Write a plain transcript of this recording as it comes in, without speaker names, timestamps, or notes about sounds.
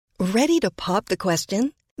Ready to pop the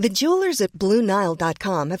question? The jewelers at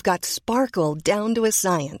BlueNile.com have got sparkle down to a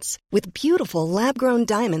science with beautiful lab-grown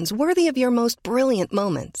diamonds worthy of your most brilliant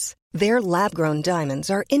moments. Their lab-grown diamonds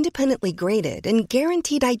are independently graded and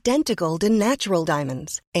guaranteed identical to natural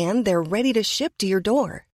diamonds, and they're ready to ship to your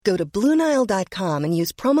door. Go to BlueNile.com and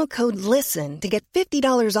use promo code LISTEN to get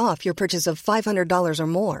 $50 off your purchase of $500 or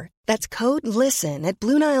more. That's code LISTEN at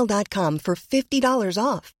BlueNile.com for $50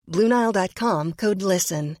 off. BlueNile.com, code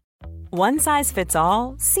LISTEN. One size fits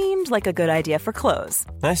all seemed like a good idea for clothes.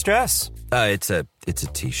 Nice dress. It's a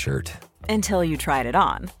t-shirt. Until you tried it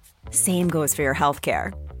on. Same goes for your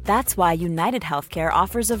healthcare. That's why United Healthcare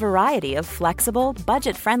offers a variety of flexible,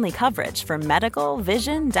 budget-friendly coverage for medical,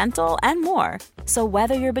 vision, dental, and more. So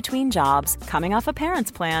whether you're between jobs, coming off a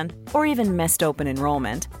parent's plan, or even missed open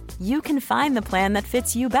enrollment, you can find the plan that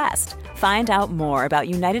fits you best. Find out more about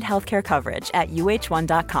United Healthcare coverage at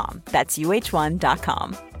uh1.com. That's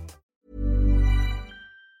uh1.com.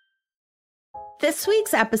 This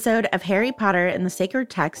week's episode of Harry Potter and the Sacred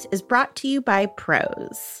Text is brought to you by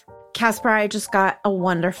Prose. Casper, I just got a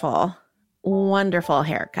wonderful, wonderful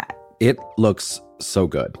haircut. It looks so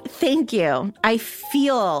good. Thank you. I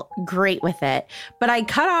feel great with it, but I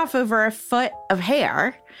cut off over a foot of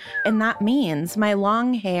hair, and that means my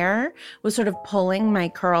long hair was sort of pulling my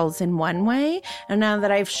curls in one way, and now that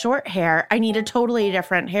I have short hair, I need a totally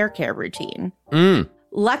different hair care routine.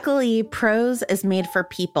 Luckily, Prose is made for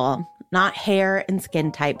people, not hair and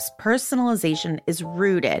skin types. Personalization is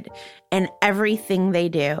rooted in everything they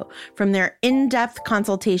do, from their in-depth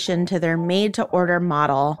consultation to their made-to-order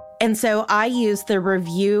model. And so I used the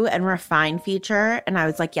review and refine feature, and I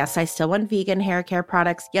was like, yes, I still want vegan hair care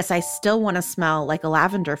products. Yes, I still want to smell like a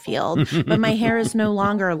lavender field, but my hair is no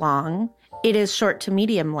longer long. It is short to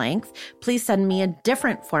medium length. Please send me a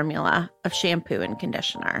different formula of shampoo and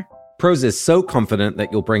conditioner. Prose is so confident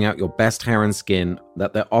that you'll bring out your best hair and skin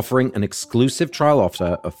that they're offering an exclusive trial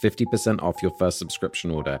offer of 50% off your first subscription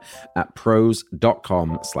order at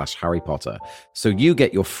prose.com/Harry Potter. So you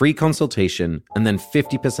get your free consultation and then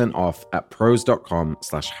 50% off at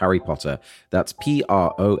prose.com/Harry Potter. That's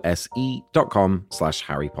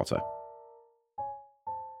PROSE.com/Harry Potter.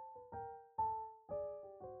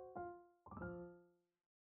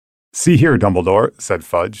 "See here, Dumbledore," said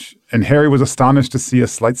Fudge, and Harry was astonished to see a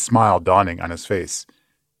slight smile dawning on his face.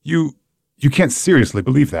 You can't seriously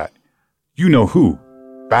believe that. You know who?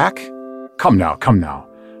 Back? Come now.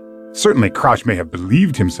 Certainly Crouch may have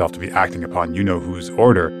believed himself to be acting upon you-know-who's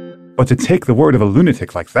order, but to take the word of a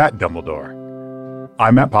lunatic like that, Dumbledore.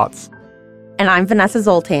 I'm Matt Potts. And I'm Vanessa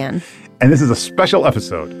Zoltan. And this is a special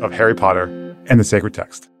episode of Harry Potter and the Sacred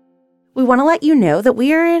Text. We want to let you know that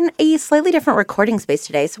we are in a slightly different recording space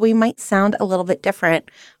today, so we might sound a little bit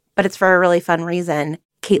different, but it's for a really fun reason.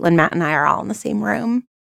 Caitlin, Matt, and I are all in the same room.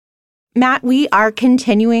 Matt, we are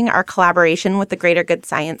continuing our collaboration with the Greater Good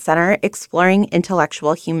Science Center, exploring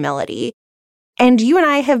intellectual humility. And you and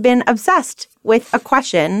I have been obsessed with a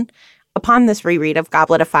question upon this reread of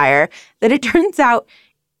Goblet of Fire that it turns out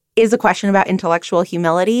is a question about intellectual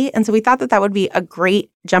humility. And so we thought that that would be a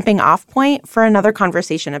great jumping off point for another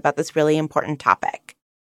conversation about this really important topic.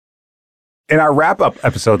 In our wrap-up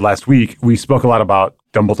episode last week, we spoke a lot about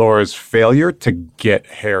Dumbledore's failure to get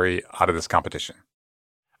Harry out of this competition.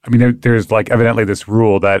 I mean, there's like evidently this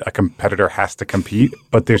rule that a competitor has to compete,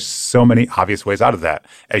 but there's so many obvious ways out of that.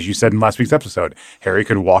 As you said in last week's episode, Harry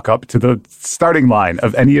could walk up to the starting line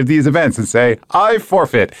of any of these events and say, I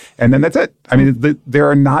forfeit. And then that's it. I mean, there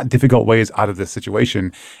are not difficult ways out of this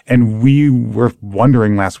situation. And we were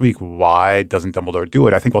wondering last week, why doesn't Dumbledore do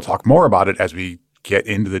it? I think we'll talk more about it as we get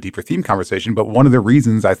into the deeper theme conversation. But one of the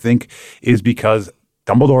reasons, I think, is because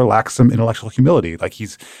Dumbledore lacks some intellectual humility. Like,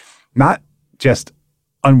 he's not just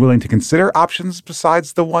unwilling to consider options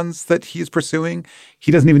besides the ones that he's pursuing.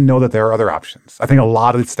 He doesn't even know that there are other options. I think a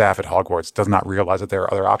lot of the staff at Hogwarts does not realize that there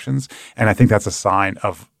are other options. And I think that's a sign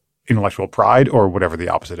of intellectual pride, or whatever the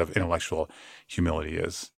opposite of intellectual humility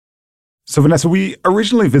is. So, Vanessa, we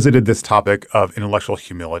originally visited this topic of intellectual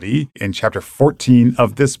humility in chapter 14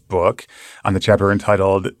 of this book, on the chapter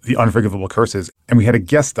entitled The Unforgivable Curses. And we had a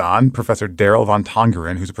guest on, Professor Daryl Von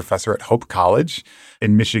Tongeren, who's a professor at Hope College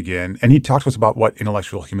in Michigan. And he talked to us about what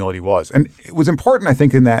intellectual humility was. And it was important, I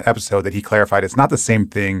think, in that episode that he clarified it's not the same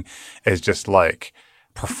thing as just like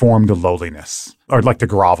performed lowliness, or like to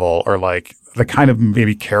grovel, or like the kind of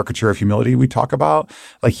maybe caricature of humility we talk about.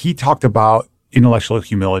 Like, he talked about intellectual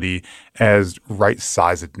humility as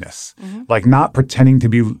right-sizedness, like not pretending to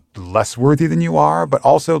be less worthy than you are, but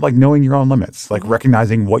also like knowing your own limits, like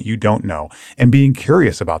recognizing what you don't know and being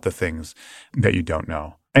curious about the things that you don't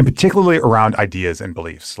know. And particularly around ideas and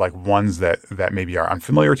beliefs, like ones that maybe are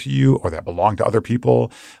unfamiliar to you or that belong to other people,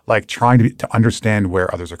 like trying to understand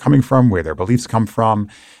where others are coming from, where their beliefs come from,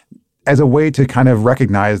 as a way to kind of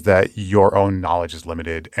recognize that your own knowledge is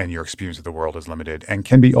limited and your experience of the world is limited and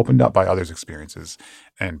can be opened up by others' experiences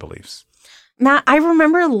and beliefs. Matt, I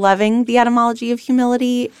remember loving the etymology of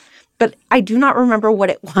humility, but I do not remember what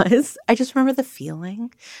it was. I just remember the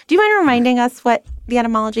feeling. Do you mind reminding us what the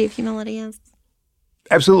etymology of humility is?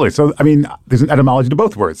 Absolutely. So, I mean, there's an etymology to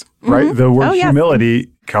both words, right? Mm-hmm. The word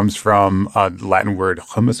humility comes from a Latin word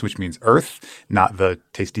humus, which means earth, not the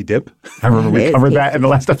tasty dip. I remember we covered that in the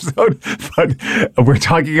last episode. But we're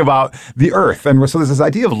talking about the earth. And so there's this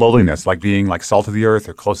idea of lowliness, like being like salt of the earth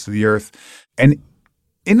or close to the earth. And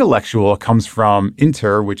intellectual comes from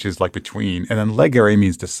inter, which is like between, and then legere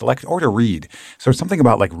means to select or to read. So it's something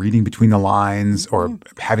about like reading between the lines or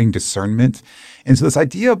having discernment. And so this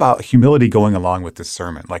idea about humility going along with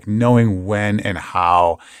discernment, like knowing when and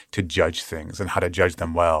how to judge things and how to judge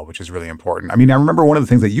them well, which is really important. I mean, I remember one of the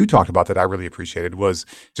things that you talked about that I really appreciated was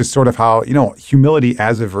just sort of how, you know, humility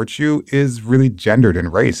as a virtue is really gendered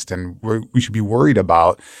and raced. And we should be worried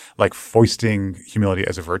about like foisting humility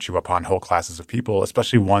as a virtue upon whole classes of people,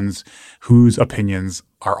 especially ones whose opinions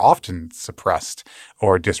are often suppressed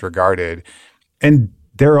or disregarded. And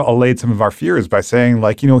Darrell allayed some of our fears by saying,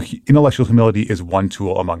 like, you know, intellectual humility is one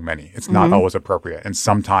tool among many. It's not always appropriate. And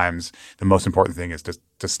sometimes the most important thing is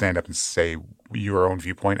to stand up and say your own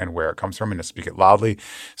viewpoint and where it comes from and to speak it loudly.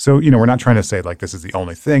 So, you know, we're not trying to say, like, this is the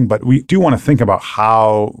only thing, but we do want to think about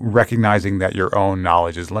how recognizing that your own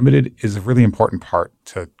knowledge is limited is a really important part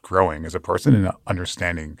to growing as a person and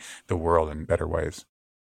understanding the world in better ways.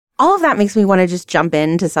 All of that makes me want to just jump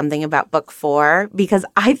into something about book 4, because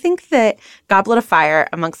I think that Goblet of Fire,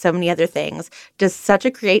 amongst so many other things, does such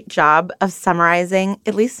a great job of summarizing,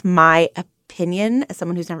 at least my opinion as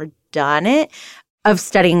someone who's never done it, of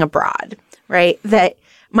studying abroad, right? That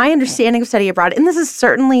my understanding of study abroad, and this is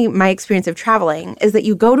certainly my experience of traveling, is that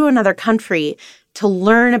you go to another country to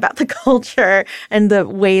learn about the culture and the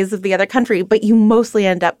ways of the other country, but you mostly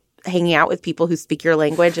end up hanging out with people who speak your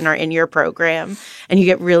language and are in your program. And you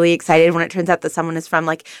get really excited when it turns out that someone is from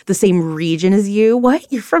like the same region as you. What?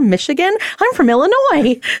 You're from Michigan? I'm from Illinois.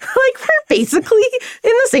 Like we're basically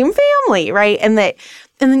in the same family, right? And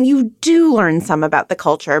then you do learn some about the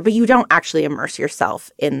culture, but you don't actually immerse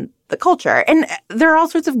yourself in the culture. And there are all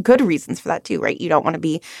sorts of good reasons for that too, right? You don't want to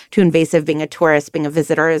be too invasive. Being a tourist, being a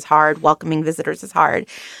visitor is hard. Welcoming visitors is hard.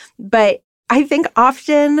 But I think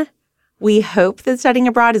often we hope that studying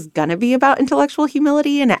abroad is going to be about intellectual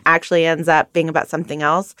humility, and it actually ends up being about something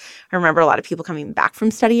else. I remember a lot of people coming back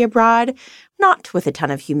from study abroad, not with a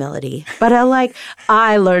ton of humility, but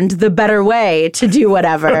I learned the better way to do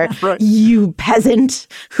whatever, right. You peasant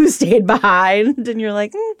who stayed behind. And you're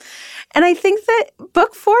like, And I think that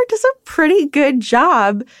book 4 does a pretty good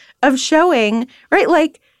job of showing, right,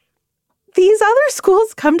 like these other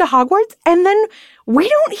schools come to Hogwarts, and then we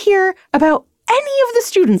don't hear about any of the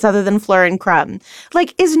students other than Fleur and Crumb.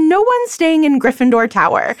 Like, is no one staying in Gryffindor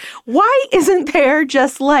Tower? Why isn't there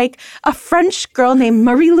just like a French girl named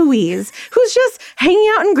Marie-Louise who's just hanging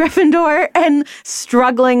out in Gryffindor and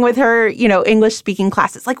struggling with her, you know, English speaking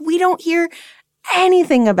classes? Like, we don't hear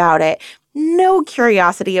anything about it. No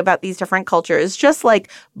curiosity about these different cultures, just like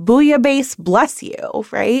bouillabaisse, bless you,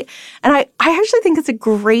 right? And I actually think it's a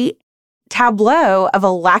great tableau of a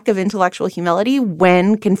lack of intellectual humility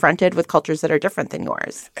when confronted with cultures that are different than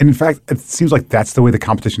yours. And in fact, it seems like that's the way the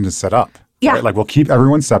competition is set up. Yeah. Right? Like, we'll keep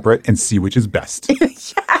everyone separate and see which is best.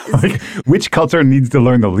 Yes. Like, which culture needs to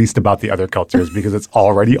learn the least about the other cultures because it's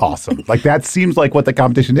already awesome. Like, that seems like what the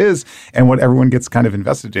competition is and what everyone gets kind of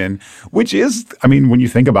invested in, which is, I mean, when you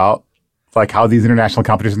think about like how these international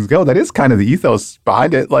competitions go, that is kind of the ethos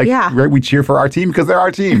behind it. Like, right, we cheer for our team because they're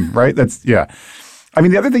our team, right? That's, yeah. I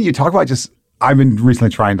mean, the other thing you talk about, just I've been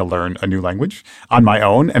recently trying to learn a new language on my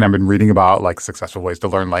own, and I've been reading about like successful ways to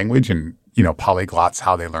learn language and, you know, polyglots,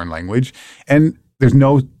 how they learn language. And there's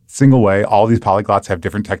no single way. All these polyglots have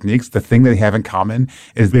different techniques. The thing they have in common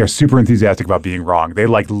is they are super enthusiastic about being wrong. They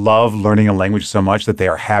like love learning a language so much that they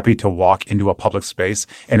are happy to walk into a public space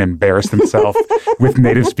and embarrass themselves with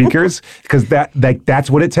native speakers, because that's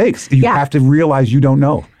what it takes. You have to realize you don't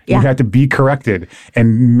know. You have to be corrected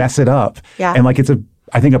and mess it up. Yeah. And like, it's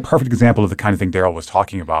I think a perfect example of the kind of thing Darrell was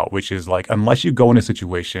talking about, which is like, unless you go in a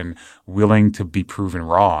situation willing to be proven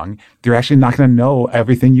wrong, you're actually not going to know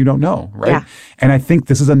everything you don't know, right? Yeah. And I think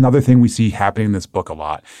this is another thing we see happening in this book a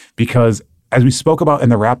lot, because as we spoke about in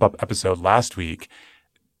the wrap-up episode last week,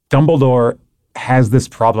 Dumbledore has this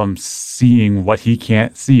problem seeing what he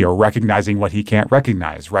can't see or recognizing what he can't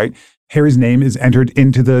recognize, right? Harry's name is entered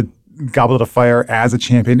into the Goblet of Fire as a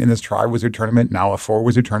champion in this Tri-Wizard tournament, now a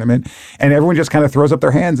 4-Wizard tournament. And everyone just kind of throws up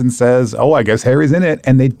their hands and says, oh, I guess Harry's in it.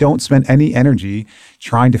 And they don't spend any energy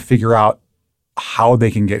trying to figure out how they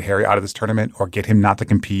can get Harry out of this tournament or get him not to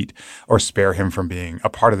compete or spare him from being a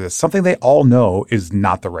part of this. Something they all know is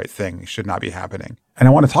not the right thing, should not be happening. And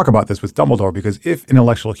I want to talk about this with Dumbledore because if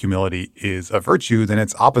intellectual humility is a virtue, then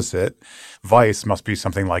its opposite, vice, must be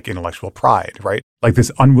something like intellectual pride, right? Like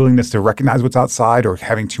this unwillingness to recognize what's outside or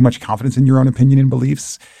having too much confidence in your own opinion and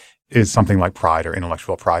beliefs is something like pride or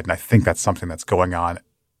intellectual pride. And I think that's something that's going on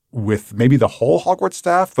with maybe the whole Hogwarts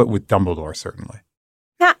staff, but with Dumbledore certainly.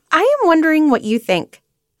 Now, I am wondering what you think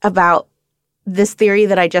about this theory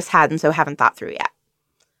that I just had and so haven't thought through yet.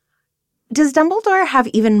 Does Dumbledore have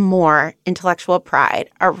even more intellectual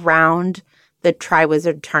pride around the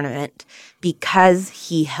Tri-Wizard tournament because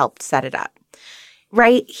he helped set it up?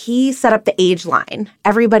 Right? He set up the age line.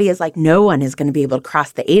 Everybody is like, no one is going to be able to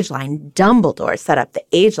cross the age line. Dumbledore set up the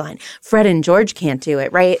age line. Fred and George can't do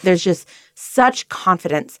it, right? There's just such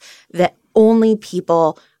confidence that only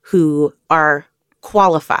people who are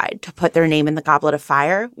qualified to put their name in the Goblet of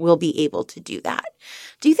Fire will be able to do that.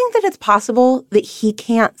 Do you think that it's possible that he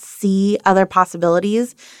can't see other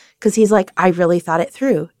possibilities? Because he's like, I really thought it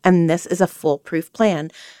through, and this is a foolproof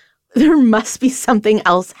plan. There must be something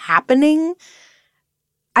else happening.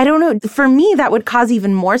 I don't know. For me, that would cause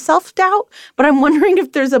even more self-doubt, but I'm wondering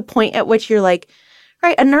if there's a point at which you're like,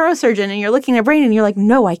 right, a neurosurgeon, and you're looking at a brain, and you're like,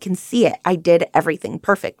 no, I can see it. I did everything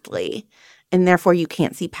perfectly, and therefore you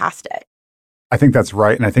can't see past it. I think that's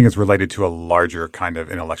right, and I think it's related to a larger kind of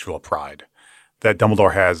intellectual pride that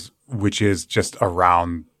Dumbledore has, which is just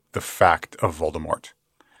around the fact of Voldemort.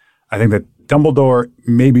 I think that Dumbledore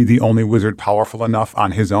may be the only wizard powerful enough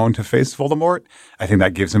on his own to face Voldemort. I think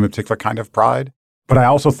that gives him a particular kind of pride. But I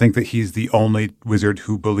also think that he's the only wizard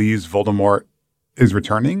who believes Voldemort is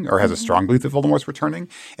returning or has a strong belief that Voldemort's returning.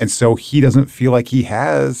 And so he doesn't feel like he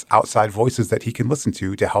has outside voices that he can listen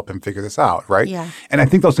to help him figure this out, right? Yeah. And I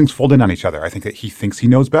think those things fold in on each other. I think that he thinks he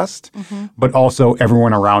knows best, but also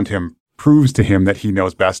everyone around him proves to him that he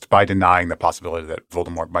knows best by denying the possibility that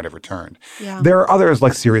Voldemort might have returned. Yeah. There are others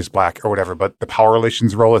like Sirius Black or whatever, but the power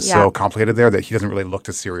relations role is so complicated there that he doesn't really look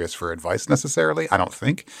to Sirius for advice necessarily, I don't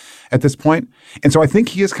think, at this point. And so I think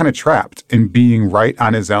he is kind of trapped in being right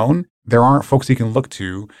on his own. There aren't folks he can look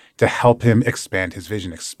to help him expand his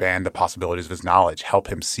vision, expand the possibilities of his knowledge, help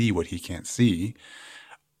him see what he can't see,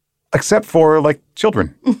 except for like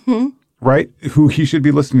children, right? Who he should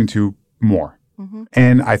be listening to more.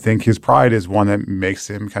 And I think his pride is one that makes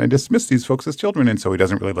him kind of dismiss these folks as children. And so he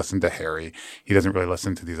doesn't really listen to Harry. He doesn't really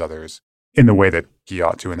listen to these others in the way that he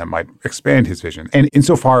ought to and that might expand his vision. And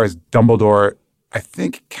insofar as Dumbledore, I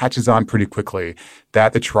think, catches on pretty quickly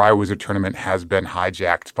that the Tri-Wizard tournament has been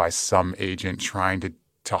hijacked by some agent trying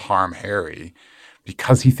to harm Harry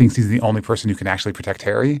because he thinks he's the only person who can actually protect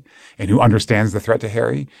Harry and who understands the threat to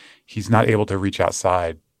Harry, he's not able to reach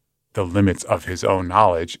outside the limits of his own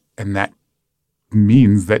knowledge. And that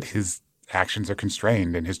means that his actions are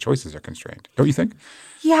constrained and his choices are constrained. Don't you think?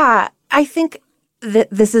 Yeah, I think that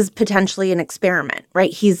this is potentially an experiment,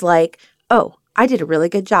 right? He's like, oh, I did a really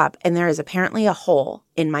good job, and there is apparently a hole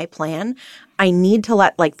in my plan. I need to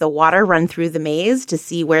let like the water run through the maze to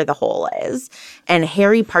see where the hole is. And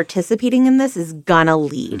Harry participating in this is gonna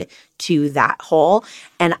lead to that hole.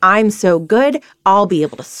 And I'm so good, I'll be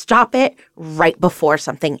able to stop it right before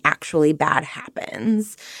something actually bad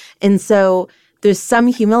happens. And so there's some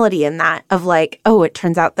humility in that of like, oh, it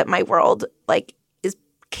turns out that my world like is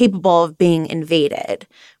capable of being invaded,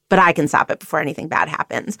 but I can stop it before anything bad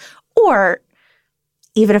happens. Or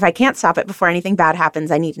even if I can't stop it before anything bad happens,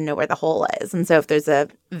 I need to know where the hole is. And so if there's a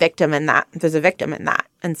victim in that, there's a victim in that,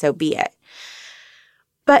 and so be it.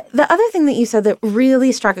 But the other thing that you said that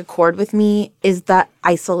really struck a chord with me is the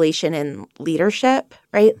isolation in leadership,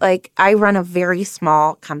 right? Like I run a very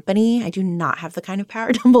small company. I do not have the kind of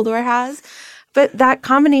power Dumbledore has. But that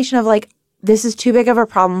combination of like, this is too big of a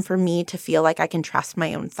problem for me to feel like I can trust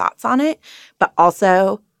my own thoughts on it, but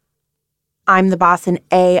also I'm the boss and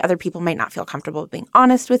A, other people might not feel comfortable being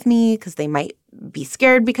honest with me because they might be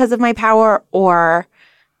scared because of my power, or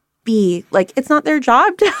B, like it's not their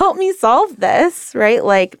job to help me solve this, right?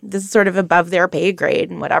 Like this is sort of above their pay grade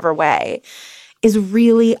in whatever way, is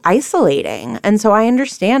really isolating. And so I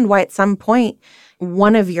understand why at some point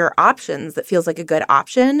one of your options that feels like a good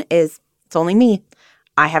option is it's only me.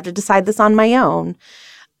 I have to decide this on my own.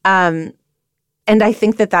 And I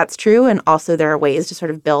think that that's true. And also there are ways to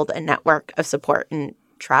sort of build a network of support and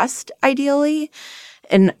trust, ideally.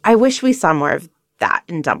 And I wish we saw more of that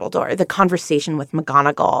in Dumbledore, the conversation with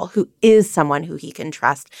McGonagall, who is someone who he can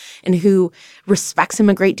trust and who respects him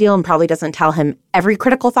a great deal and probably doesn't tell him every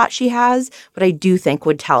critical thought she has, but I do think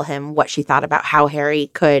would tell him what she thought about how Harry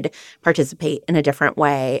could participate in a different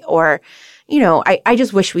way. Or, you know, I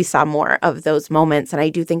just wish we saw more of those moments. And I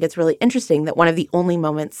do think it's really interesting that one of the only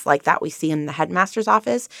moments like that we see in the headmaster's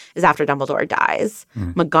office is after Dumbledore dies.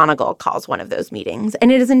 McGonagall calls one of those meetings.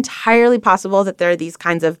 And it is entirely possible that there are these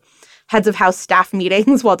kinds of heads of house staff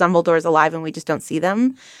meetings while Dumbledore's alive and we just don't see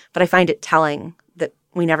them. But I find it telling that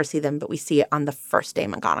we never see them, but we see it on the first day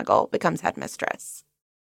McGonagall becomes headmistress.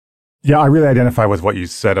 Yeah, I really identify with what you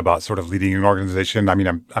said about sort of leading an organization. I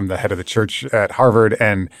mean, I'm the head of the church at Harvard,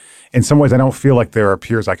 and in some ways I don't feel like there are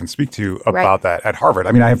peers I can speak to about that at Harvard.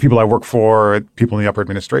 I mean, I have people I work for, people in the upper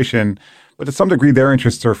administration, but to some degree their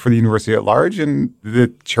interests are for the university at large, and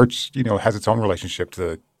the church, you know, has its own relationship to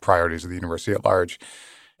the priorities of the university at large.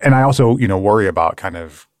 And I also, you know, worry about kind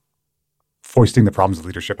of foisting the problems of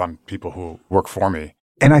leadership on people who work for me.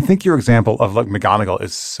 And I think your example of like McGonagall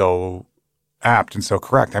is so apt and so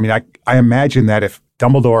correct. I mean, I imagine that if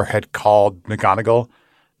Dumbledore had called McGonagall,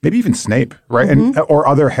 maybe even Snape, right, and or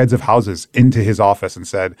other heads of houses into his office and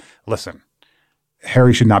said, listen,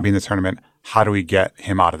 Harry should not be in this tournament. How do we get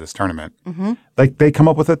him out of this tournament? Like they come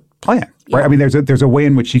up with a plan, right? I mean, there's a way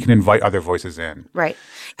in which he can invite other voices in. Right.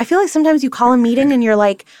 I feel like sometimes you call a meeting and you're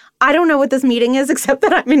like, I don't know what this meeting is except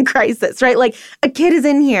that I'm in crisis, right? Like a kid is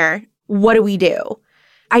in here. What do we do?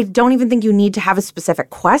 I don't even think you need to have a specific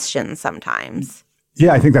question sometimes.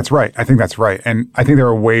 Yeah, I think that's right. And I think there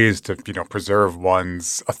are ways to, you know, preserve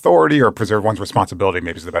one's authority or preserve one's responsibility,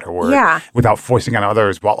 maybe is the better word, without foisting on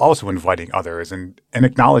others while also inviting others and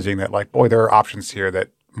acknowledging that, like, boy, there are options here that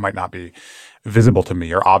might not be visible to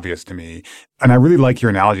me or obvious to me. And I really like your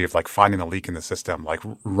analogy of, like, finding a leak in the system, like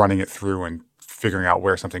running it through and figuring out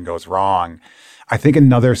where something goes wrong. I think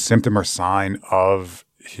another symptom or sign of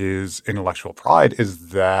his intellectual pride is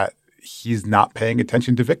that he's not paying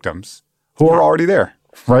attention to victims who are already there,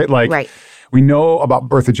 right? Like, we know about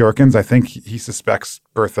Bertha Jorkins. I think he suspects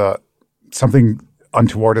Bertha, something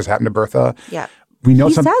untoward has happened to Bertha. Yeah. We know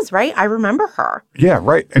he says, right? I remember her. Yeah,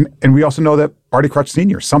 right. And we also know that Barty Crouch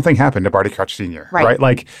Sr., something happened to Barty Crouch Sr., right?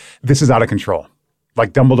 Like, this is out of control.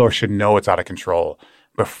 Like, Dumbledore should know it's out of control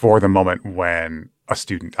before the moment when a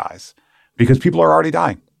student dies. Because people are already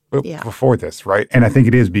dying before this, right? And I think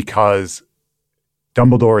it is because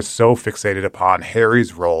Dumbledore is so fixated upon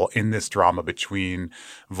Harry's role in this drama between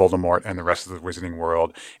Voldemort and the rest of the wizarding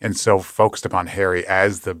world, and so focused upon Harry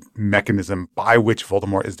as the mechanism by which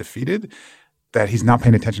Voldemort is defeated, that he's not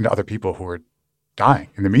paying attention to other people who are dying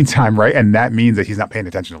in the meantime, right? And that means that he's not paying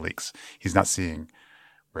attention to leaks. He's not seeing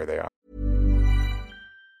where they are.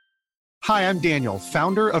 Hi, I'm Daniel,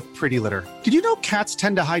 founder of Pretty Litter. Did you know cats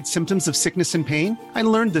tend to hide symptoms of sickness and pain? I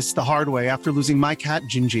learned this the hard way after losing my cat,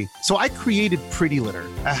 Gingy. So I created Pretty Litter,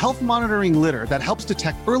 a health monitoring litter that helps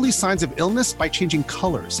detect early signs of illness by changing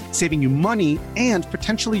colors, saving you money and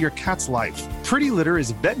potentially your cat's life. Pretty Litter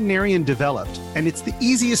is veterinarian developed, and it's the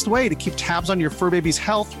easiest way to keep tabs on your fur baby's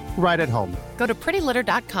health right at home. Go to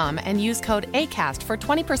prettylitter.com and use code ACAST for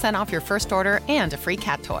 20% off your first order and a free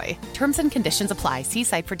cat toy. Terms and conditions apply. See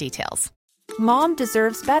site for details. Mom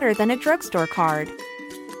deserves better than a drugstore card.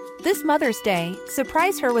 This Mother's Day,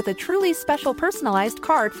 surprise her with a truly special personalized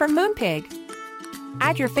card from Moonpig.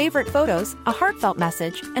 Add your favorite photos, a heartfelt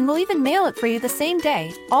message, and we'll even mail it for you the same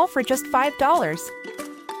day, all for just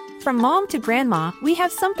 $5. From mom to grandma, we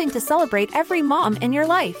have something to celebrate every mom in your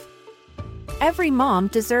life. Every mom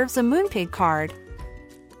deserves a Moonpig card.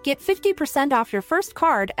 Get 50% off your first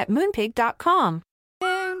card at moonpig.com.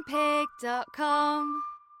 Moonpig.com.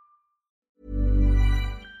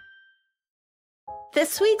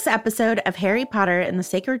 This week's episode of Harry Potter and the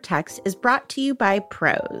Sacred Text is brought to you by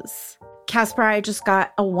Prose. Casper, I just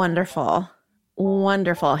got a wonderful,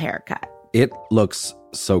 wonderful haircut. It looks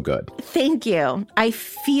so good. Thank you. I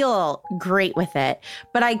feel great with it,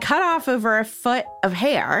 but I cut off over a foot of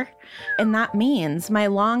hair, and that means my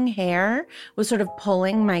long hair was sort of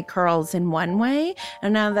pulling my curls in one way,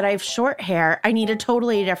 and now that I have short hair, I need a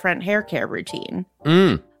totally different hair care routine.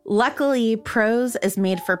 Luckily, Prose is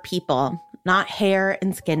made for people, not hair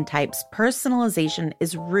and skin types. Personalization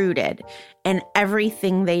is rooted in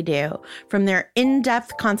everything they do, from their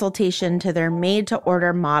in-depth consultation to their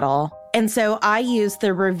made-to-order model. And so I used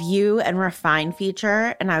the review and refine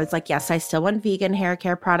feature, and I was like, yes, I still want vegan hair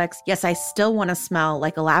care products. Yes, I still want to smell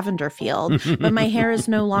like a lavender field, but my hair is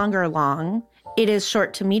no longer long. It is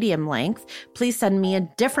short to medium length. Please send me a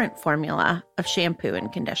different formula of shampoo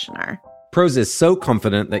and conditioner. Prose is so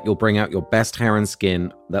confident that you'll bring out your best hair and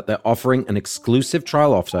skin that they're offering an exclusive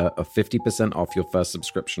trial offer of 50% off your first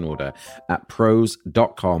subscription order at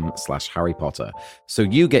prose.com/Harry Potter. So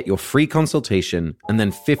you get your free consultation and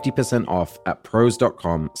then 50% off at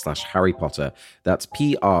prose.com/Harry Potter. That's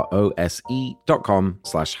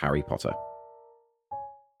PROSE.com/Harry Potter.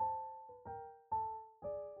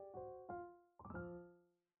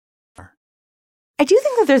 I do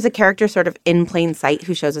think that there's a character sort of in plain sight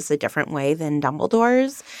who shows us a different way than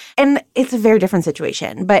Dumbledore's. And it's a very different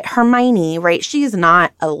situation. But Hermione, right, she is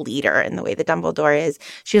not a leader in the way that Dumbledore is.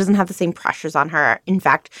 She doesn't have the same pressures on her. In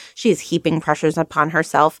fact, she is heaping pressures upon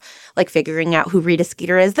herself, like figuring out who Rita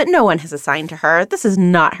Skeeter is that no one has assigned to her. This is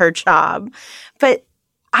not her job. But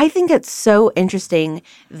I think it's so interesting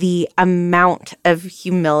the amount of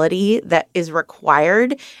humility that is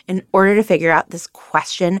required in order to figure out this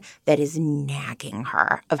question that is nagging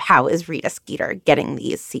her of how is Rita Skeeter getting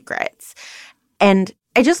these secrets. And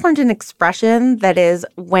I just learned an expression that is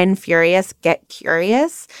when furious, get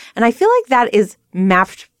curious. And I feel like that is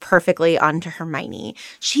mapped perfectly onto Hermione.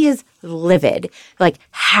 She is livid. Like,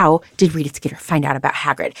 how did Rita Skeeter find out about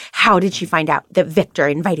Hagrid? How did she find out that Victor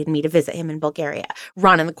invited me to visit him in Bulgaria?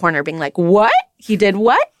 Ron in the corner being like, what? He did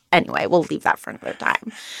what? Anyway, we'll leave that for another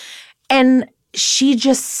time. And she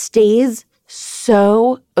just stays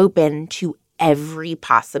so open to every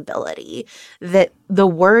possibility that the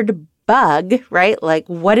word bug, right? Like,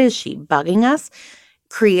 what is she bugging us?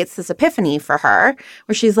 Creates this epiphany for her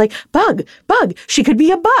where she's like, bug, she could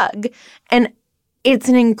be a bug. And it's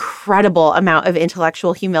an incredible amount of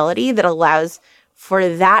intellectual humility that allows for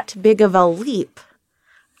that big of a leap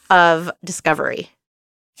of discovery.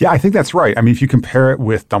 Yeah, I think that's right. I mean, if you compare it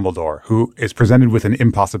with Dumbledore, who is presented with an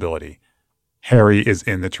impossibility, Harry is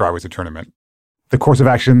in the Triwizard Tournament. The course of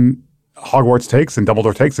action Hogwarts takes and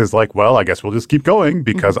Dumbledore takes is like, well, I guess we'll just keep going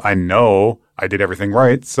because I know I did everything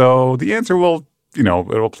right. So the answer will,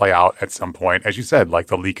 it'll play out at some point. As you said, like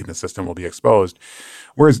the leak in the system will be exposed.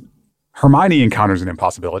 Whereas Hermione encounters an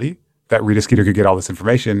impossibility that Rita Skeeter could get all this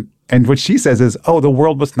information. And what she says is, oh, the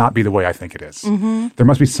world must not be the way I think it is. Mm-hmm. There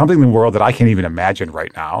must be something in the world that I can't even imagine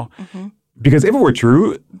right now. Mm-hmm. Because if it were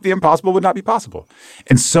true, the impossible would not be possible.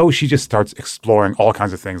 And so she just starts exploring all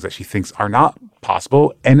kinds of things that she thinks are not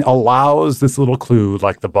possible and allows this little clue,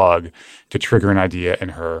 like the bug, to trigger an idea in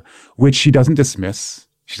her, which she doesn't dismiss.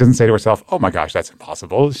 She doesn't say to herself, oh my gosh, that's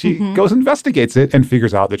impossible. She goes and investigates it and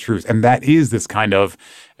figures out the truth. And that is this kind of,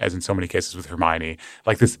 as in so many cases with Hermione,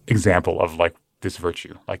 like this example of like this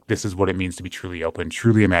virtue. Like this is what it means to be truly open,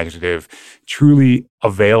 truly imaginative, truly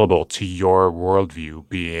available to your worldview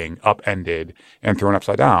being upended and thrown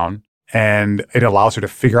upside down. And it allows her to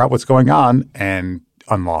figure out what's going on and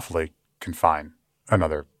unlawfully confine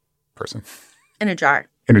another person. In a jar.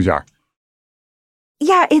 In a jar.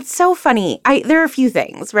 Yeah, it's so funny. There are a few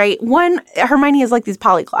things, right? One, Hermione is like these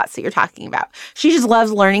polyglots that you're talking about. She just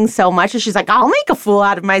loves learning so much, and she's like, I'll make a fool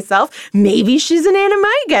out of myself. Maybe she's an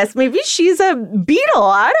animagus. Maybe she's a beetle.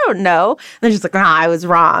 I don't know. And then she's like, I was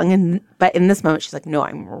wrong. But in this moment, she's like, no,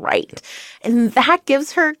 I'm right. And that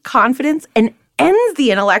gives her confidence and ends the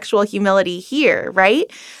intellectual humility here, right?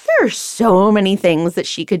 There are so many things that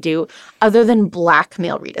she could do other than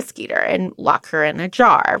blackmail Rita Skeeter and lock her in a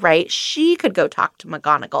jar, right? She could go talk to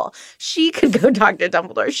McGonagall. She could go talk to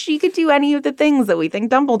Dumbledore. She could do any of the things that we think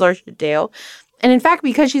Dumbledore should do. And in fact,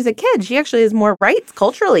 because she's a kid, she actually has more rights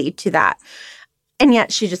culturally to that. And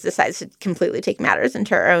yet she just decides to completely take matters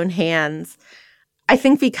into her own hands. I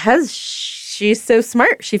think because she's so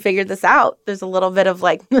smart, she figured this out. There's a little bit of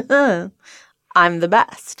like, I'm the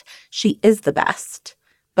best. She is the best,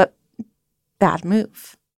 but bad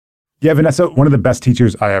move. Yeah, Vanessa, one of the best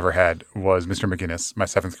teachers I ever had was Mr. McGinnis, my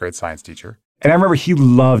 7th grade science teacher. And I remember he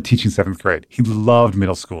loved teaching 7th grade. He loved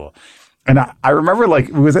middle school. And I remember like,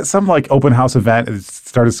 it was at some like open house event at the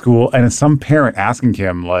start of school, and some parent asking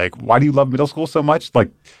him like, why do you love middle school so much?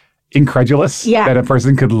 Like, incredulous that a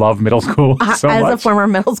person could love middle school so much. As a former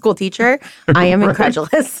middle school teacher, I am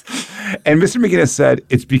incredulous. And Mr. McGinnis said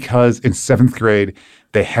it's because in 7th grade,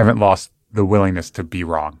 they haven't lost the willingness to be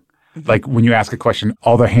wrong. Mm-hmm. Like when you ask a question,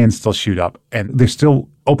 all their hands still shoot up and they're still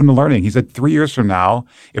open to learning. He said 3 years from now,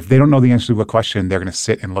 if they don't know the answer to a question, they're going to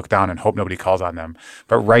sit and look down and hope nobody calls on them.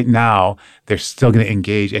 But right now, they're still going to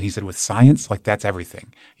engage. And he said with science, like that's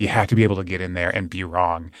everything. You have to be able to get in there and be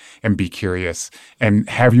wrong and be curious and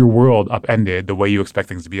have your world upended the way you expect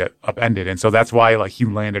things to be upended. And so that's why like he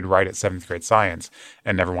landed right at 7th grade science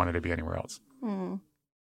and never wanted to be anywhere else. Mm.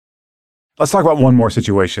 Let's talk about one more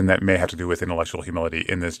situation that may have to do with intellectual humility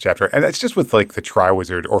in this chapter. And that's just with like the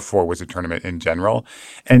Triwizard or 4-Wizard tournament in general.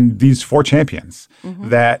 And these 4 champions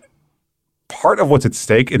that part of what's at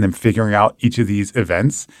stake in them figuring out each of these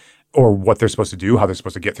events or what they're supposed to do, how they're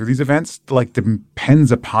supposed to get through these events, like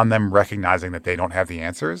depends upon them recognizing that they don't have the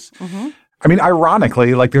answers. Mm-hmm. I mean,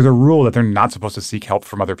 ironically, like there's a rule that they're not supposed to seek help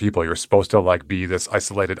from other people. You're supposed to like be this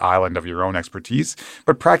isolated island of your own expertise.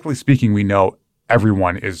 But practically speaking, we know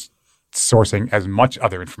everyone is sourcing as much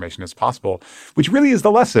other information as possible, which really is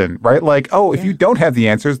the lesson, right? Like, if you don't have the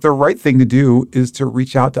answers, the right thing to do is to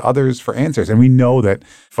reach out to others for answers. And we know that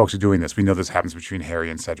folks are doing this. We know this happens between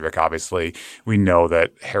Harry and Cedric, obviously. We know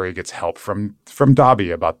that Harry gets help from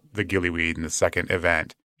Dobby about the gillyweed in the second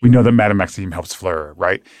event. We know that Madame Maxime helps Fleur,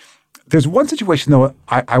 right? There's one situation, though,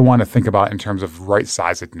 I want to think about in terms of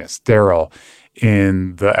right-sizedness. Daryl,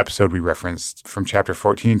 in the episode we referenced from chapter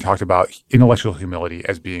 14, talked about intellectual humility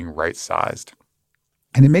as being right-sized.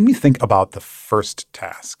 And it made me think about the first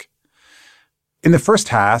task. In the first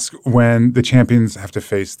task, when the champions have to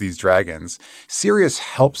face these dragons, Sirius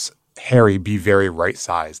helps Harry be very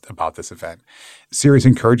right-sized about this event. Sirius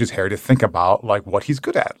encourages Harry to think about like what he's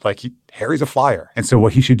good at. Like Harry's a flyer. And so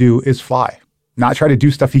what he should do is fly. Not try to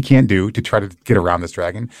do stuff he can't do to try to get around this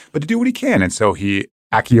dragon, but to do what he can. And so he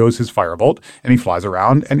Accios his firebolt and he flies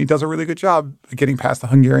around and he does a really good job getting past the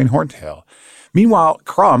Hungarian horntail. Meanwhile,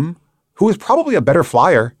 Crumb, who is probably a better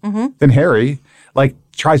flyer than Harry, like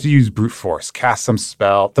tries to use brute force, casts some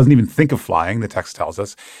spell, doesn't even think of flying, the text tells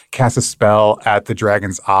us, casts a spell at the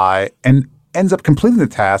dragon's eye and ends up completing the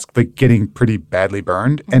task, but getting pretty badly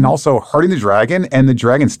burned and also hurting the dragon. And the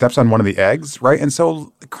dragon steps on one of the eggs, right? And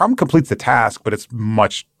so Crumb completes the task, but it's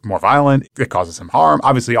much more violent. It causes him harm.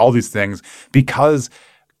 Obviously, all these things because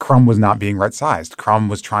Crumb was not being right-sized. Crumb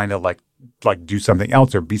was trying to like do something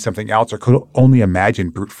else or be something else or could only imagine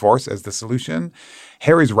brute force as the solution.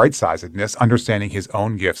 Harry's right-sizedness, understanding his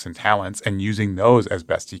own gifts and talents and using those as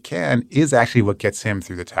best he can is actually what gets him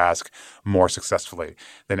through the task more successfully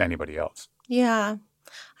than anybody else. Yeah.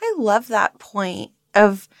 I love that point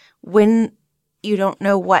of when you don't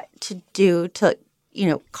know what to do to,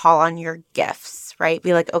 call on your gifts, right?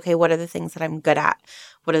 Be like, okay, what are the things that I'm good at?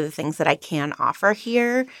 What are the things that I can offer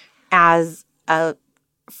here as a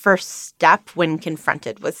first step when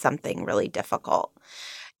confronted with something really difficult?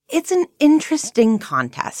 It's an interesting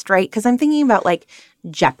contest, right? Because I'm thinking about like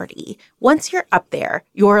Jeopardy. Once you're up there,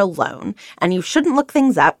 you're alone and you shouldn't look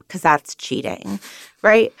things up because that's cheating,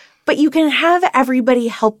 right? But you can have everybody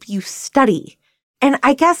help you study. And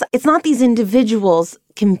I guess it's not these individuals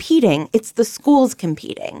competing, it's the schools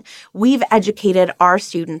competing. We've educated our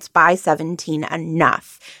students by 17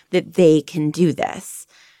 enough that they can do this,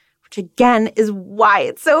 which again is why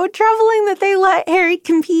it's so troubling that they let Harry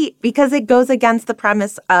compete, because it goes against the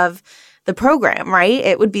premise of the program, right?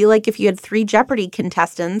 It would be like if you had 3 Jeopardy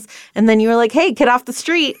contestants and then you were like, hey, get off the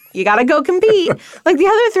street. You got to go compete. Like the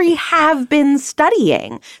other 3 have been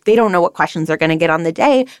studying. They don't know what questions they're going to get on the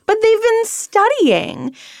day, but they've been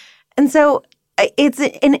studying. And so it's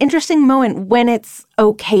an interesting moment when it's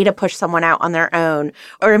okay to push someone out on their own.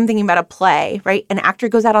 Or I'm thinking about a play, right? An actor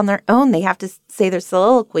goes out on their own. They have to say their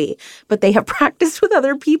soliloquy, but they have practiced with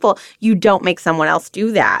other people. You don't make someone else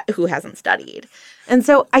do that who hasn't studied. And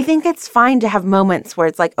so I think it's fine to have moments where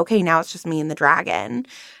it's like, okay, now it's just me and the dragon.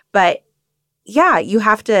 But yeah, you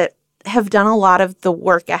have to have done a lot of the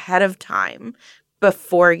work ahead of time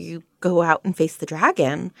before you go out and face the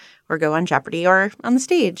dragon or go on Jeopardy or on the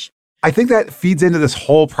stage. I think that feeds into this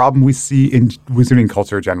whole problem we see in wizarding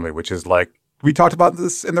culture generally, which is like, we talked about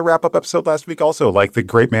this in the wrap-up episode last week also, like the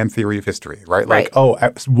great man theory of history, right? Like,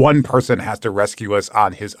 one person has to rescue us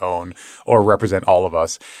on his own or represent all of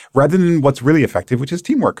us, rather than what's really effective, which is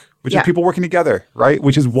teamwork, which is people working together, right?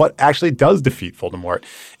 Which is what actually does defeat Voldemort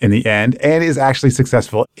in the end and is actually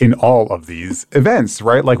successful in all of these events,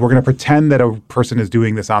 right? Like, we're going to pretend that a person is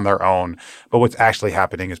doing this on their own, but what's actually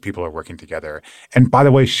happening is people are working together. And by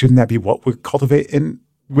the way, shouldn't that be what we cultivate in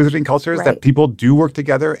wizarding cultures, that people do work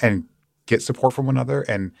together and get support from one another?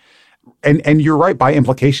 And you're right, by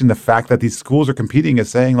implication, the fact that these schools are competing is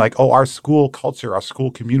saying like, oh, our school culture, our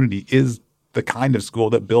school community is the kind of school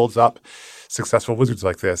that builds up successful wizards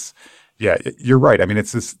like this. Yeah, you're right. I mean,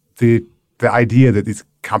 it's this the idea that these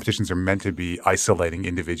competitions are meant to be isolating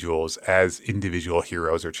individuals as individual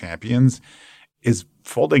heroes or champions is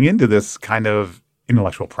folding into this kind of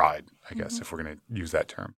intellectual pride, I guess, if we're going to use that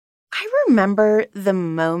term. I remember the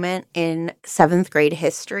moment in 7th grade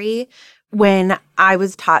history when I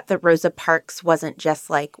was taught that Rosa Parks wasn't just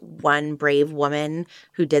like one brave woman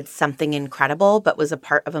who did something incredible, but was a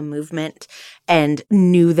part of a movement and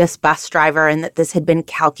knew this bus driver and that this had been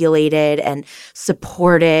calculated and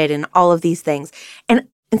supported and all of these things. And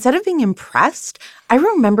instead of being impressed, I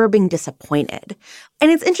remember being disappointed.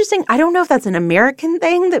 And it's interesting. I don't know if that's an American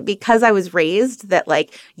thing, that because I was raised that,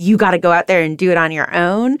 like, you got to go out there and do it on your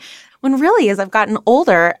own. When really, as I've gotten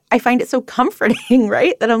older, I find it so comforting,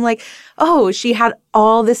 right? That I'm like, oh, she had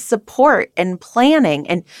all this support and planning,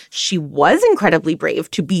 and she was incredibly brave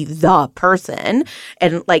to be the person.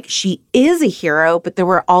 And like, she is a hero, but there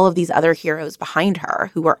were all of these other heroes behind her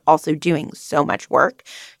who were also doing so much work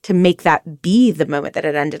to make that be the moment that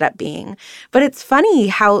it ended up being. But it's funny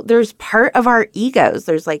how there's part of our egos,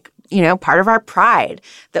 there's like, you know, part of our pride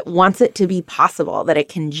that wants it to be possible, that it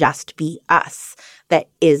can just be us that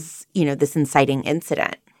is, you know, this inciting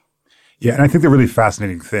incident. Yeah, and I think the really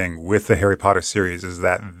fascinating thing with the Harry Potter series is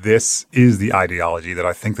that this is the ideology that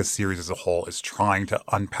I think the series as a whole is trying to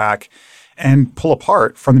unpack and pull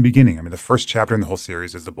apart from the beginning. I mean, the first chapter in the whole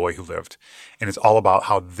series is The Boy Who Lived, and it's all about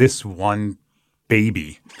how this one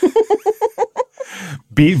baby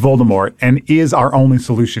beat Voldemort and is our only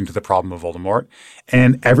solution to the problem of Voldemort.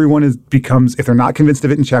 And everyone becomes, if they're not convinced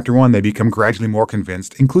of it in chapter 1, they become gradually more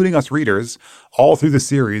convinced, including us readers, all through the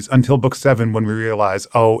series until book 7, when we realize,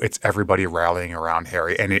 oh, it's everybody rallying around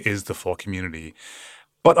Harry and it is the full community.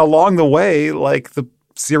 But along the way, like, the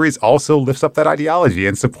series also lifts up that ideology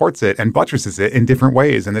and supports it and buttresses it in different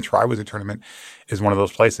ways. And the Triwizard Tournament is one of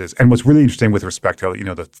those places. And what's really interesting with respect to, you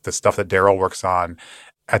know, the stuff that Daryl works on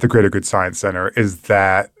at the Greater Good Science Center is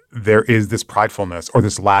that there is this pridefulness or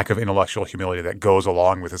this lack of intellectual humility that goes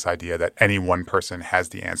along with this idea that any one person has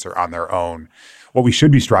the answer on their own. What we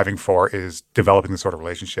should be striving for is developing the sort of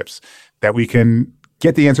relationships that we can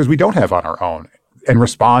get the answers we don't have on our own and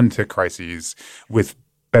respond to crises with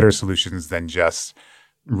better solutions than just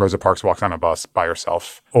Rosa Parks walks on a bus by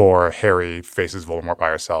herself or Harry faces Voldemort by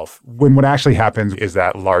herself. When what actually happens is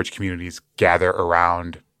that large communities gather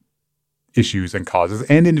around issues and causes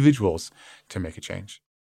and individuals to make a change.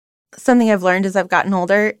 Something I've learned as I've gotten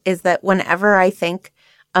older is that whenever I think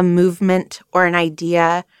a movement or an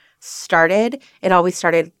idea started, it always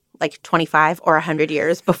started like 25 or 100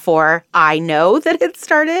 years before I know that it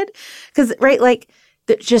started. Because, right, like,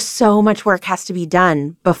 just so much work has to be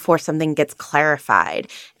done before something gets clarified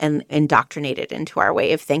and indoctrinated into our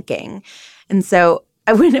way of thinking. And so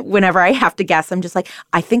whenever I have to guess, I'm just like,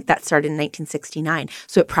 I think that started in 1969.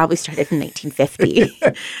 So it probably started in 1950.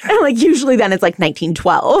 And like, usually then it's like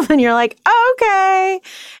 1912. And you're like, okay.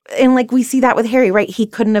 And like, we see that with Harry, right? He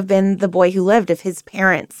couldn't have been the boy who lived if his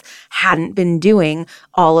parents hadn't been doing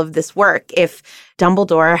all of this work. If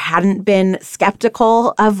Dumbledore hadn't been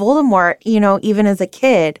skeptical of Voldemort, you know, even as a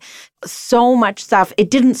kid. So much stuff. It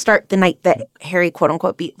didn't start the night that Harry, quote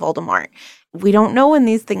unquote, beat Voldemort. We don't know when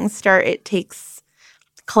these things start. It takes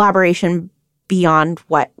collaboration beyond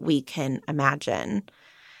what we can imagine.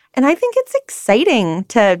 And I think it's exciting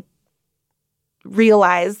to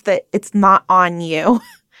realize that it's not on you,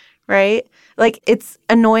 right? Like, it's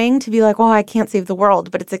annoying to be like, well, I can't save the world,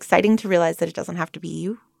 but it's exciting to realize that it doesn't have to be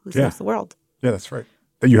you who saves the world. Yeah, that's right.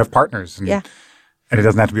 That you have partners. And it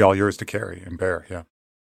doesn't have to be all yours to carry and bear. Yeah.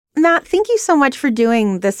 Matt, thank you so much for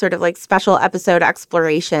doing this sort of like special episode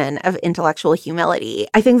exploration of intellectual humility.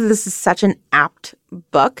 I think that this is such an apt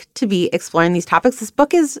book to be exploring these topics. This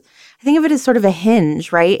book is, I think of it as sort of a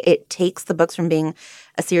hinge, right? It takes the books from being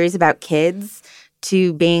a series about kids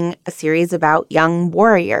to being a series about young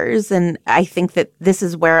warriors. And I think that this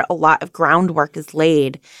is where a lot of groundwork is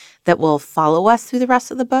laid that will follow us through the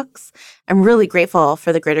rest of the books. I'm really grateful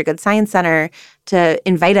for the Greater Good Science Center to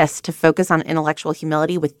invite us to focus on intellectual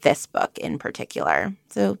humility with this book in particular.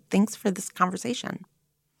 So thanks for this conversation.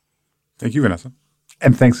 Thank you, Vanessa.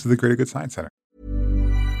 And thanks to the Greater Good Science Center.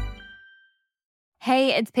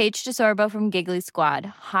 Hey, it's Paige DeSorbo from Giggly Squad.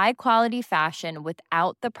 High quality fashion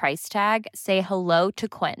without the price tag. Say hello to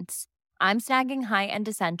Quince. I'm snagging high-end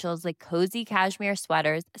essentials like cozy cashmere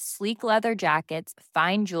sweaters, sleek leather jackets,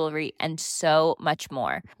 fine jewelry, and so much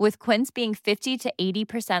more. With Quince being 50 to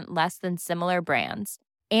 80% less than similar brands.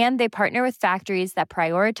 And they partner with factories that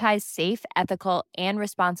prioritize safe, ethical, and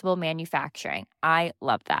responsible manufacturing. I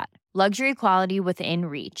love that. Luxury quality within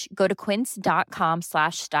reach. Go to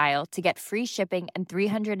quince.com/style to get free shipping and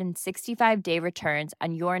 365-day returns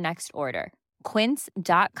on your next order.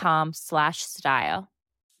 Quince.com/style.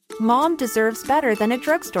 Mom deserves better than a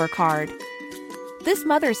drugstore card. This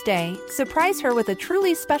Mother's Day, surprise her with a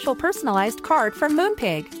truly special personalized card from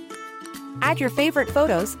Moonpig. Add your favorite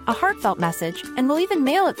photos, a heartfelt message, and we'll even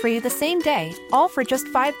mail it for you the same day, all for just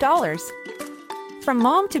 $5. From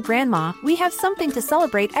mom to grandma, we have something to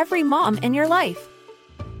celebrate every mom in your life.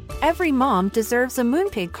 Every mom deserves a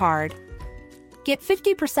Moonpig card. Get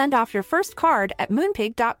 50% off your first card at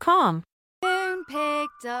Moonpig.com.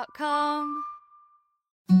 Moonpig.com.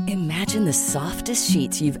 Imagine the softest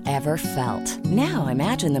sheets you've ever felt. Now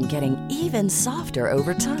imagine them getting even softer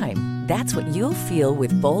over time. That's what you'll feel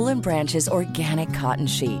with Boll & Branch's organic cotton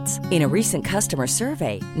sheets. In a recent customer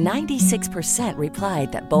survey, 96%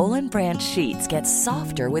 replied that Boll & Branch sheets get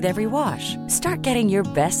softer with every wash. Start getting your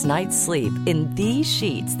best night's sleep in these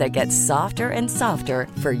sheets that get softer and softer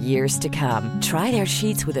for years to come. Try their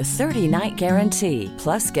sheets with a 30-night guarantee.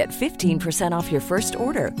 Plus, get 15% off your first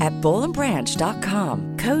order at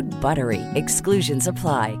bollandbranch.com. Code BUTTERY. Exclusions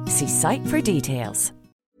apply. See site for details.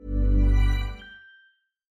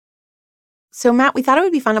 So, Matt, we thought it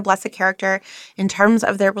would be fun to bless a character in terms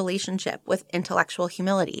of their relationship with intellectual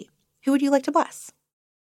humility. Who would you like to bless?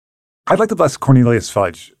 I'd like to bless Cornelius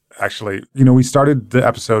Fudge, actually. You know, we started the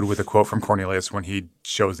episode with a quote from Cornelius when he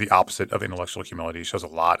shows the opposite of intellectual humility. He shows a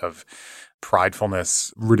lot of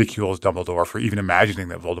pridefulness, ridicules Dumbledore for even imagining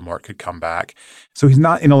that Voldemort could come back. So he's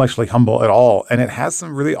not intellectually humble at all, and it has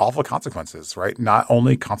some really awful consequences, right? Not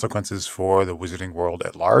only consequences for the wizarding world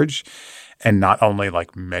at large, and not only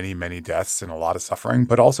like many, many deaths and a lot of suffering,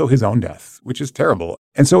 but also his own death, which is terrible.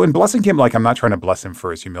 And so in blessing him, like, I'm not trying to bless him for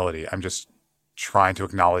his humility. I'm just trying to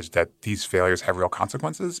acknowledge that these failures have real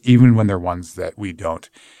consequences, even when they're ones that we don't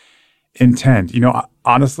intend. You know,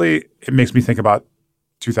 honestly, it makes me think about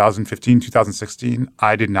 2015, 2016,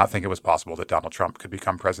 I did not think it was possible that Donald Trump could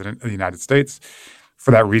become president of the United States.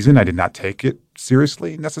 For that reason, I did not take it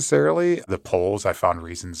seriously necessarily. The polls, I found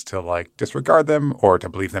reasons to like disregard them or to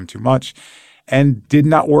believe them too much, and did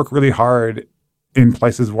not work really hard in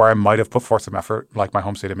places where I might have put forth some effort, like my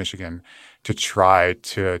home state of Michigan, to try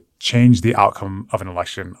to change the outcome of an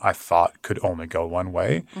election I thought could only go one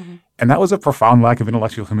way. Mm-hmm. And that was a profound lack of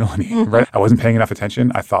intellectual humility, right? I wasn't paying enough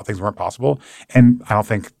attention. I thought things weren't possible. And I don't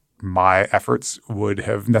think my efforts would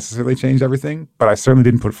have necessarily changed everything, but I certainly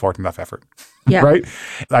didn't put forth enough effort, right?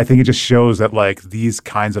 I think it just shows that like these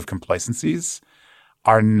kinds of complacencies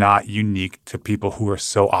are not unique to people who are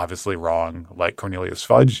so obviously wrong, like Cornelius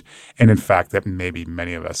Fudge. And in fact, that maybe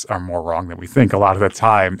many of us are more wrong than we think a lot of the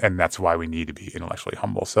time. And that's why we need to be intellectually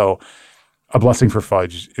humble. So a blessing for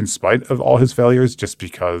Fudge in spite of all his failures, just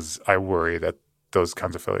because I worry that those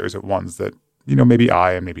kinds of failures are ones that, you know, maybe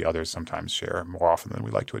I and maybe others sometimes share more often than we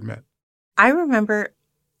like to admit. I remember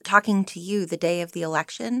talking to you the day of the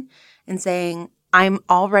election and saying, I'm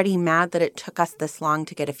already mad that it took us this long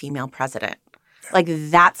to get a female president. Like,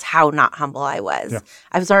 that's how not humble I was. Yeah.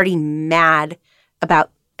 I was already mad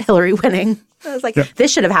about Hillary winning. I was like,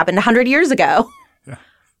 this should have happened 100 years ago. Yeah.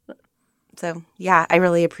 So, yeah, I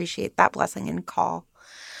really appreciate that blessing and call.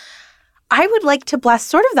 I would like to bless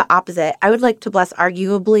sort of the opposite. I would like to bless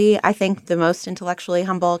arguably, I think, the most intellectually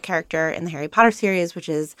humble character in the Harry Potter series, which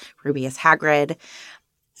is Rubeus Hagrid.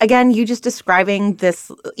 Again, you just describing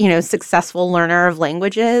this, you know, successful learner of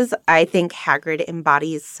languages, I think Hagrid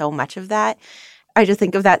embodies so much of that. I just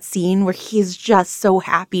think of that scene where he's just so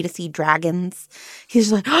happy to see dragons.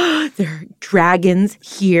 He's like, oh, there are dragons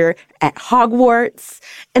here at Hogwarts.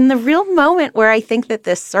 And the real moment where I think that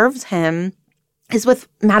this serves him is with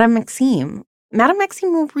Madame Maxime. Madame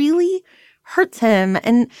Maxime really hurts him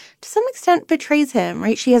and to some extent betrays him,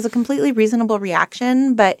 right? She has a completely reasonable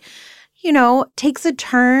reaction, but, you know, takes a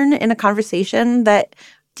turn in a conversation that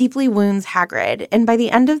deeply wounds Hagrid. And by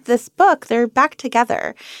the end of this book, they're back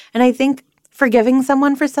together. And I think forgiving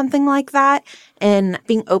someone for something like that and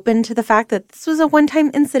being open to the fact that this was a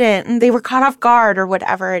one-time incident and they were caught off guard or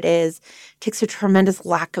whatever it is takes a tremendous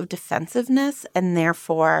lack of defensiveness and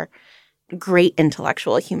therefore great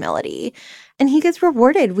intellectual humility. And he gets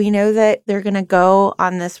rewarded. We know that they're going to go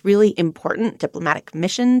on this really important diplomatic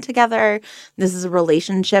mission together. This is a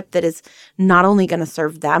relationship that is not only going to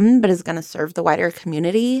serve them, but is going to serve the wider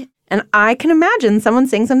community. And I can imagine someone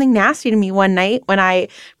saying something nasty to me one night when I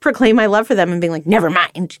proclaim my love for them and being like, never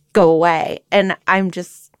mind, go away. And I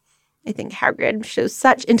think Hagrid shows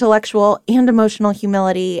such intellectual and emotional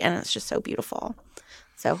humility, and it's just so beautiful.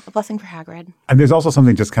 So a blessing for Hagrid. And there's also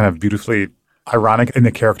something just kind of beautifully ironic in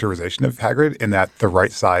the characterization of Hagrid in that the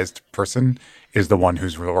right-sized person is the one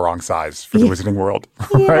who's the wrong size for the wizarding world.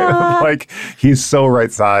 Right? Like, he's so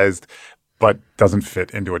right-sized, but doesn't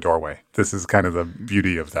fit into a doorway. This is kind of the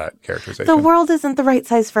beauty of that characterization. The world isn't the right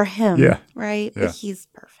size for him, right? Yeah. But he's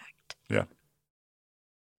perfect. Yeah.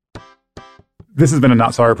 This has been a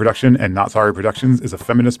Not Sorry production, and Not Sorry Productions is a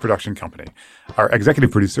feminist production company. Our executive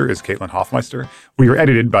producer is Caitlin Hoffmeister. We are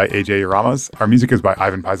edited by AJ Uramas. Our music is by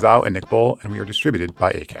Ivan Paisau and Nick Bull, and we are distributed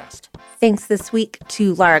by Acast. Thanks this week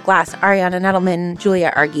to Lara Glass, Ariana Nettleman,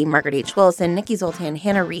 Julia Argy, Margaret H. Wilson, Nikki Zoltan,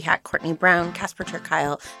 Hannah Rehack, Courtney Brown, Casper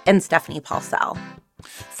Turkile, and Stephanie Paulsell.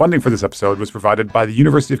 Funding for this episode was provided by the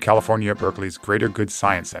University of California, Berkeley's Greater Good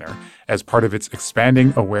Science Center as part of its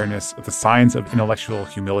Expanding Awareness of the Science of Intellectual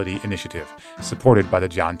Humility initiative, supported by the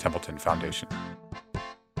John Templeton Foundation.